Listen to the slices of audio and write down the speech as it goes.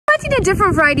planting a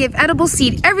different variety of edible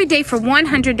seed every day for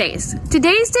 100 days. Today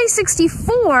is day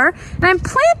 64, and I'm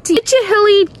planting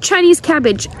nutritious Chinese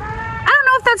cabbage. I don't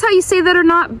know if that's how you say that or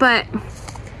not, but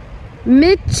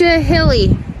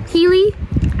nutritious,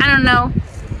 I don't know.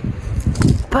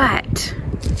 But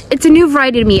it's a new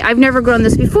variety to me. I've never grown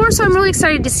this before, so I'm really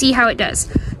excited to see how it does.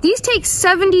 These take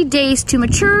 70 days to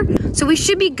mature, so we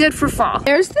should be good for fall.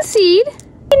 There's the seed.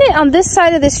 On this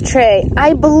side of this tray,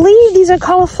 I believe these are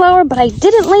cauliflower, but I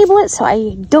didn't label it, so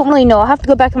I don't really know. I'll have to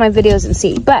go back in my videos and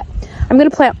see. But I'm gonna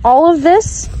plant all of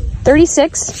this,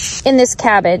 36, in this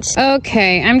cabbage.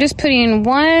 Okay, I'm just putting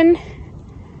one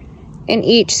in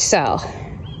each cell.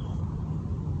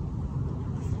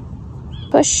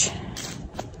 Push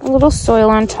a little soil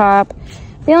on top.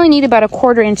 They only need about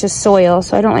 1/4 inch of soil,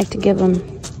 so I don't like to give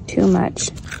them too much.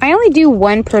 I only do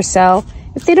one per cell.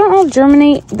 If they don't all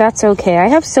germinate, that's okay. I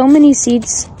have so many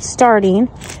seeds starting.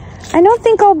 I don't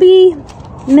think I'll be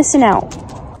missing out.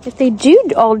 If they do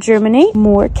all germinate,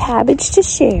 more cabbage to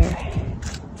share.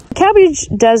 Cabbage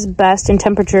does best in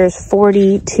temperatures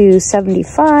 40 to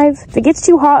 75. If it gets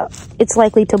too hot, it's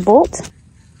likely to bolt.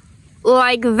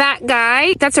 Like that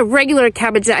guy. That's a regular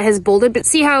cabbage that has bolted, but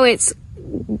see how it's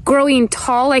growing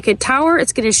tall like a tower?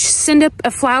 It's gonna send up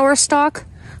a flower stalk,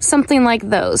 something like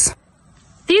those.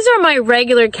 These are my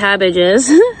regular cabbages.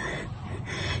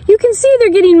 You can see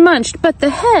they're getting munched, but the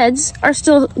heads are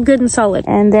still good and solid.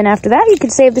 And then after that, you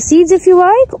can save the seeds if you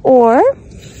like, or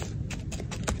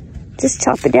just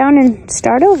chop it down and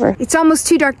start over. It's almost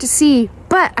too dark to see,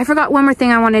 but I forgot one more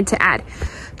thing I wanted to add.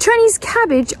 Chinese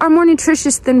cabbage are more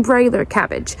nutritious than regular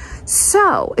cabbage.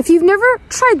 So if you've never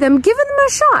tried them, give them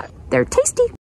a shot. They're tasty.